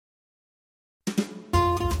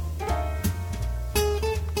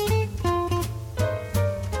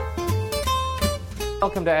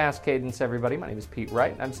Welcome to Ask Cadence, everybody. My name is Pete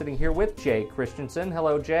Wright, and I'm sitting here with Jay Christensen.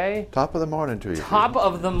 Hello, Jay. Top of the morning to you. Top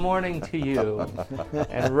of the morning to you.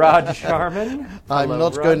 And Rod Sharman. I'm Hello,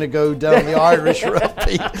 not Rod. going to go down the Irish road,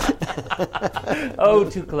 Pete. Oh,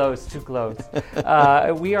 too close, too close.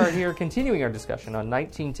 We are here continuing our discussion on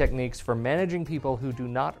 19 techniques for managing people who do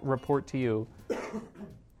not report to you.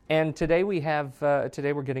 And today we're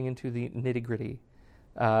getting into the nitty-gritty.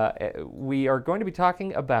 We are going to be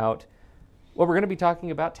talking about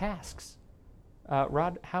tasks.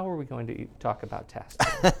 Rod, how are we going to talk about tasks?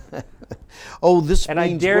 This and I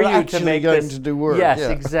means dare we're you actually to make going this, to do work. Yes, yeah.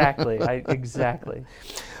 exactly. Exactly.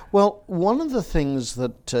 Well, one of the things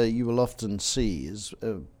that you will often see is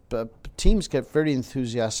teams get very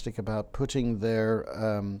enthusiastic about putting their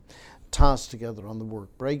tasks together on the work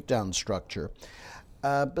breakdown structure.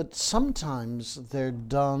 But sometimes they're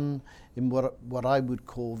done in what I would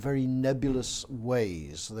call very nebulous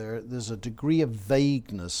ways. There's a degree of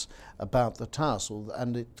vagueness about the task,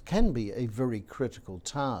 and it can be a very critical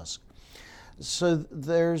task. So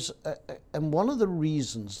and one of the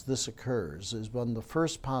reasons this occurs is when the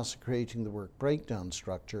first pass of creating the work breakdown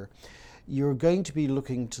structure, you're going to be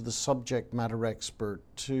looking to the subject matter expert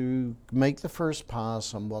to make the first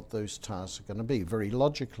pass on what those tasks are going to be, very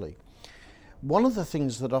logically. One of the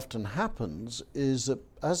things that often happens is that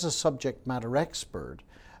as a subject matter expert,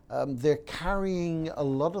 they're carrying a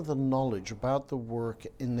lot of the knowledge about the work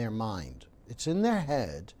in their mind. It's in their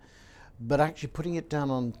head, but actually putting it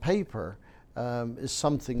down on paper is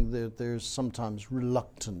something that there's sometimes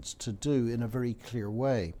reluctance to do in a very clear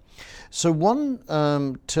way. So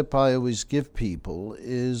one tip I always give people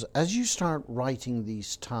is as you start writing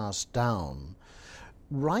these tasks down,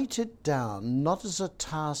 write it down not as a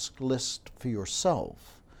task list for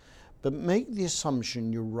yourself, but make the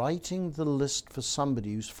assumption you're writing the list for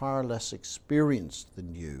somebody who's far less experienced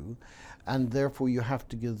than you, and therefore you have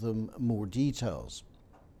to give them more details.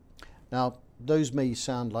 Now, those may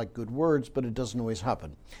sound like good words, but it doesn't always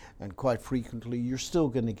happen. And quite frequently, you're still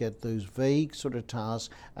going to get those vague sort of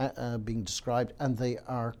tasks being described, and they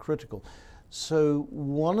are critical. So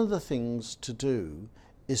one of the things to do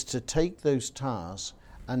is to take those tasks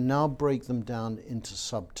and now break them down into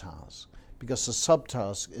subtasks, because the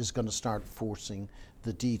subtask is going to start forcing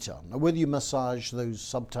the detail. Now, whether you massage those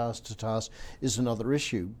subtasks to tasks is another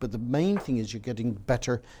issue, but the main thing is you're getting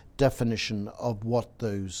better definition of what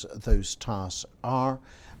those tasks are,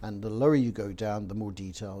 and the lower you go down, the more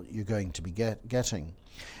detail you're going to be getting.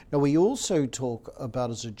 Now, we also talk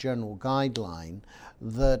about, as a general guideline,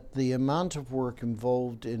 that the amount of work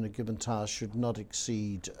involved in a given task should not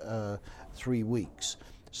exceed 3 weeks.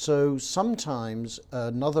 So sometimes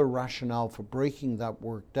another rationale for breaking that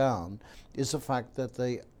work down is the fact that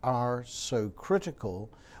they are so critical,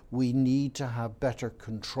 we need to have better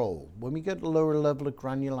control. When we get a lower level of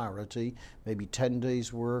granularity, maybe 10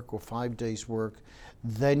 days work or 5 days work,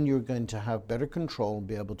 then you're going to have better control and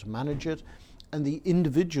be able to manage it. And the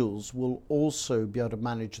individuals will also be able to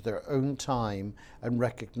manage their own time and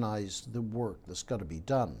recognize the work that's got to be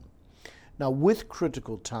done. Now, with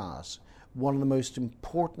critical tasks, one of the most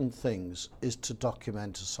important things is to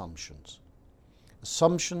document assumptions.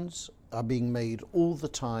 Assumptions are being made all the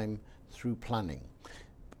time through planning.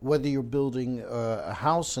 Whether you're building a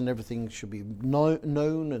house and everything should be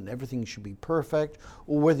known and everything should be perfect,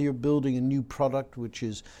 or whether you're building a new product which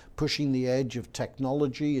is pushing the edge of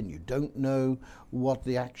technology and you don't know what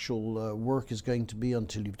the actual work is going to be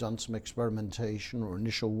until you've done some experimentation or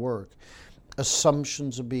initial work,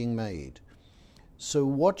 assumptions are being made. So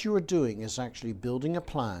what you are doing is actually building a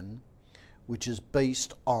plan which is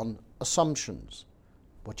based on assumptions.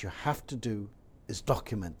 What you have to do is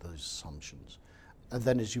document those assumptions. And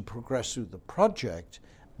then as you progress through the project,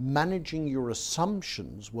 managing your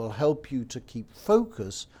assumptions will help you to keep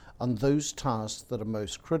focus on those tasks that are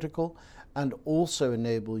most critical, and also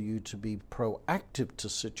enable you to be proactive to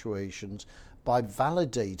situations by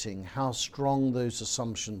validating how strong those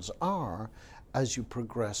assumptions are as you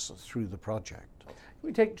progress through the project. Can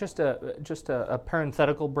we take just a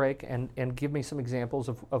parenthetical break and give me some examples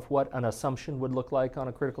of what an assumption would look like on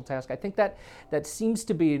a critical task? I think that seems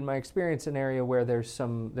to be, in my experience, an area where there's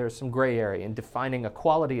some gray area in defining a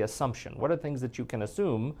quality assumption. What are things that you can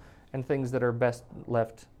assume and things that are best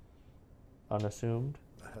left unassumed?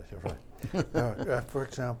 You're right. For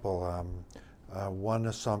example, one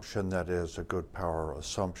assumption that is a good power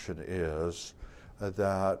assumption is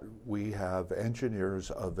that we have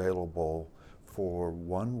engineers available for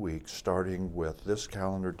 1 week, starting with this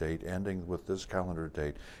calendar date, ending with this calendar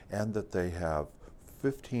date, and that they have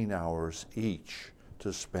 15 hours each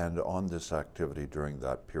to spend on this activity during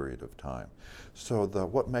that period of time. So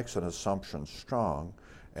what makes an assumption strong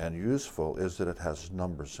and useful is that it has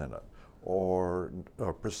numbers in it, or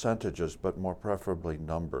percentages, but more preferably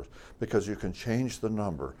numbers, because you can change the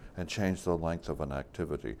number and change the length of an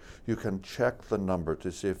activity. You can check the number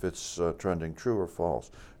to see if it's trending true or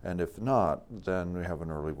false, and if not, then we have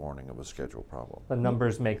an early warning of a schedule problem. The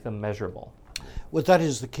numbers make them measurable. Well, that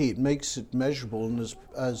is the key. It makes it measurable, and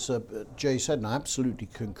as Jay said, and I absolutely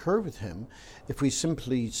concur with him, if we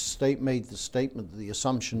simply made the statement that the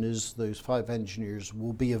assumption is those 5 engineers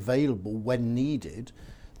will be available when needed,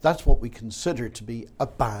 that's what we consider to be a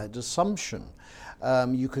bad assumption.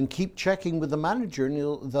 You can keep checking with the manager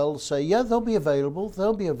and they'll say, yeah, they'll be available.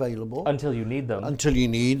 Until you need them. Until you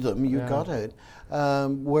need them, you got it.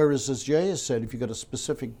 Whereas, as Jay has said, if you've got a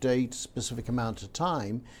specific date, specific amount of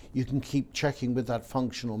time, you can keep checking with that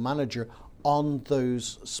functional manager on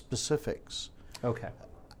those specifics. Okay.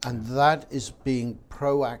 And that is being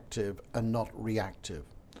proactive and not reactive.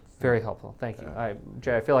 Very helpful. Thank you.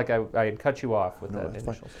 Jay, I feel like I had cut you off with that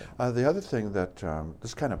initial statement. The other thing that,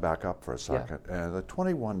 let's kind of back up for a second. The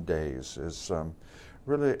 21 days is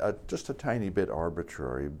really just a tiny bit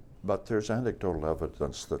arbitrary, but there's anecdotal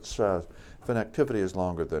evidence that says if an activity is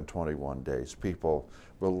longer than 21 days, people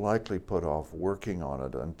will likely put off working on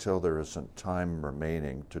it until there isn't time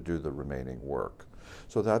remaining to do the remaining work.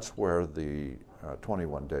 So that's where the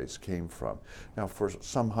 21 days came from. Now, for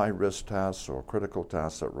some high-risk tasks or critical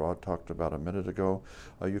tasks that Rod talked about a minute ago,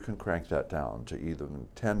 you can crank that down to either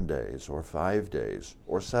 10 days or 5 days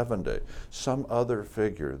or 7 days, some other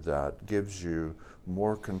figure that gives you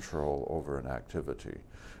more control over an activity.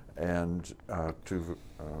 And to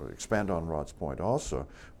expand on Rod's point also,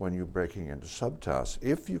 when you're breaking into subtasks,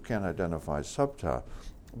 if you can identify subtasks,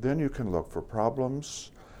 then you can look for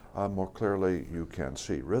problems more clearly, you can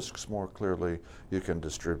see risks more clearly, you can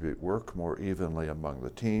distribute work more evenly among the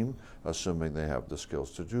team, assuming they have the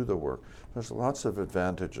skills to do the work. There's lots of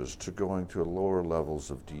advantages to going to lower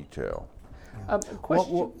levels of detail.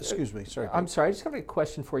 Excuse me, sorry. I'm sorry, I just have a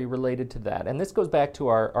question for you related to that. And this goes back to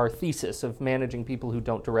our thesis of managing people who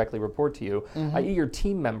don't directly report to you, i.e. your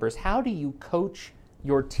team members. How do you coach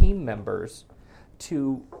your team members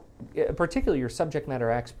to, particularly your subject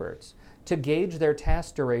matter experts, to gauge their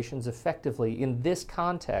task durations effectively in this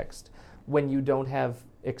context when you don't have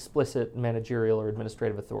explicit managerial or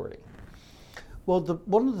administrative authority? Well,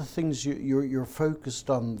 one of the things you're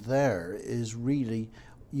focused on there is really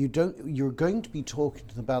you're going to be talking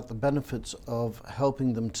to them about the benefits of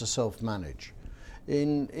helping them to self-manage.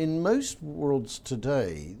 In most worlds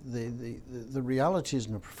today, the reality is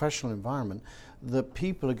in a professional environment that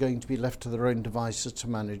people are going to be left to their own devices to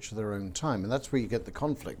manage their own time. And that's where you get the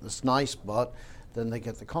conflict. That's nice, but then they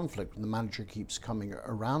get the conflict when the manager keeps coming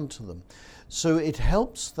around to them. So it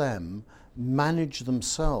helps them manage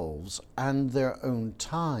themselves and their own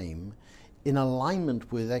time in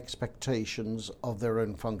alignment with expectations of their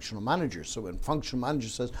own functional manager. So when functional manager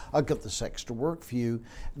says, I've got this extra work for you,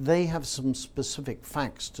 they have some specific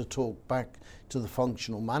facts to talk back to the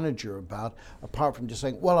functional manager about, apart from just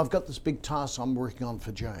saying, well, I've got this big task I'm working on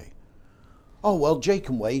for Jay. Oh, well, Jay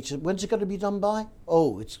can wait. When's it going to be done by?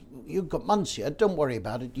 Oh, you've got months yet. Don't worry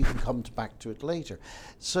about it. You can come back to it later.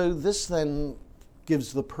 So this then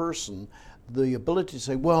gives the person the ability to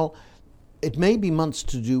say, well, it may be months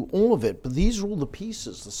to do all of it, but these are all the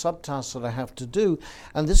pieces, the subtasks that I have to do,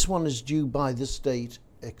 and this one is due by this date,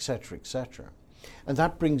 etc., etc. And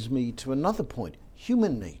that brings me to another point,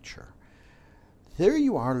 human nature. There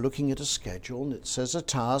you are looking at a schedule, and it says a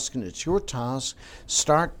task, and it's your task,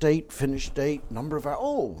 start date, finish date, number of hours.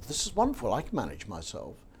 Oh, this is wonderful, I can manage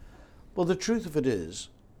myself. Well, the truth of it is,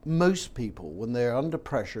 most people, when they're under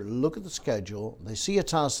pressure, look at the schedule, they see a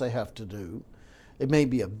task they have to do. It may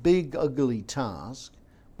be a big, ugly task.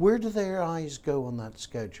 Where do their eyes go on that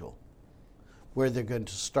schedule? Where they're going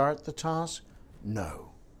to start the task?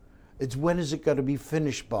 No. It's when is it going to be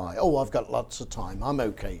finished by? Oh, I've got lots of time. I'm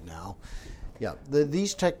okay now. Yeah,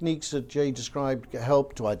 these techniques that Jay described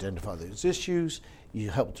help to identify those issues.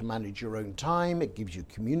 You help to manage your own time. It gives you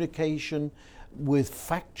communication with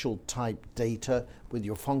factual type data with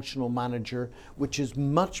your functional manager, which is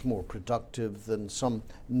much more productive than some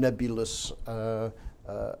nebulous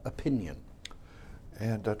opinion.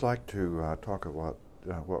 And I'd like to talk about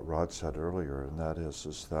what Rod said earlier, and that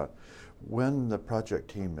is that when the project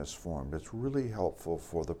team is formed, it's really helpful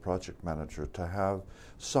for the project manager to have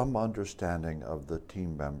some understanding of the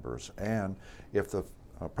team members, and if the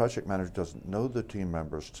project manager doesn't know the team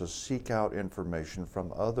members, to seek out information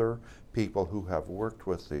from other people who have worked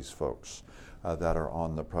with these folks that are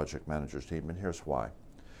on the project manager's team, and here's why.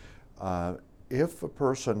 if a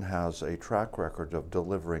person has a track record of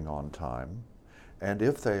delivering on time, and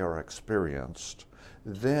if they are experienced,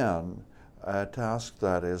 then a task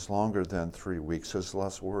that is longer than 3 weeks is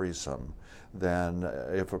less worrisome than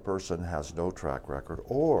if a person has no track record,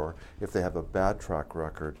 or if they have a bad track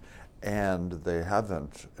record and they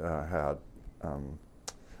haven't had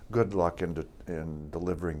good luck in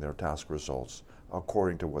delivering their task results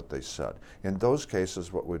according to what they said. In those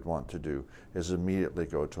cases, what we'd want to do is immediately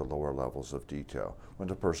go to lower levels of detail. When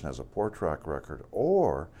the person has a poor track record,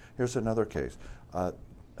 or here's another case,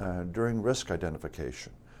 during risk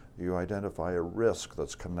identification, you identify a risk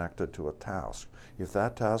that's connected to a task. If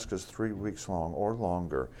that task is 3 weeks long or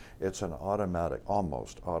longer, it's an automatic,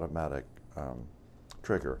 almost automatic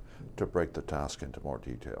trigger to break the task into more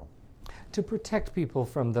detail. To protect people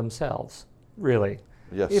from themselves, really.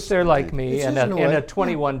 Yes, if they're like me and in a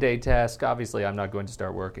 21-day task, obviously I'm not going to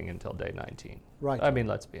start working until day 19. Right. I mean,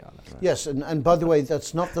 let's be honest. Right. Yes, and by the way,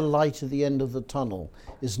 that's not the light at the end of the tunnel.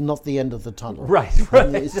 Is not the end of the tunnel. Right.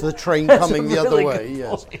 It's the train coming the other way.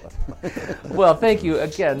 Yes. Well, thank you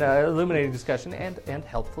again. Illuminating discussion and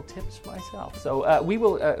helpful tips myself. So we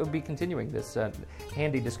will be continuing this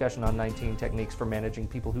handy discussion on 19 techniques for managing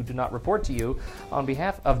people who do not report to you. On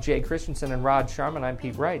behalf of Jay Christensen and Rod Sharman, I'm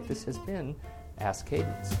Pete Wright. This has been Ask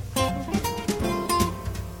Cadence.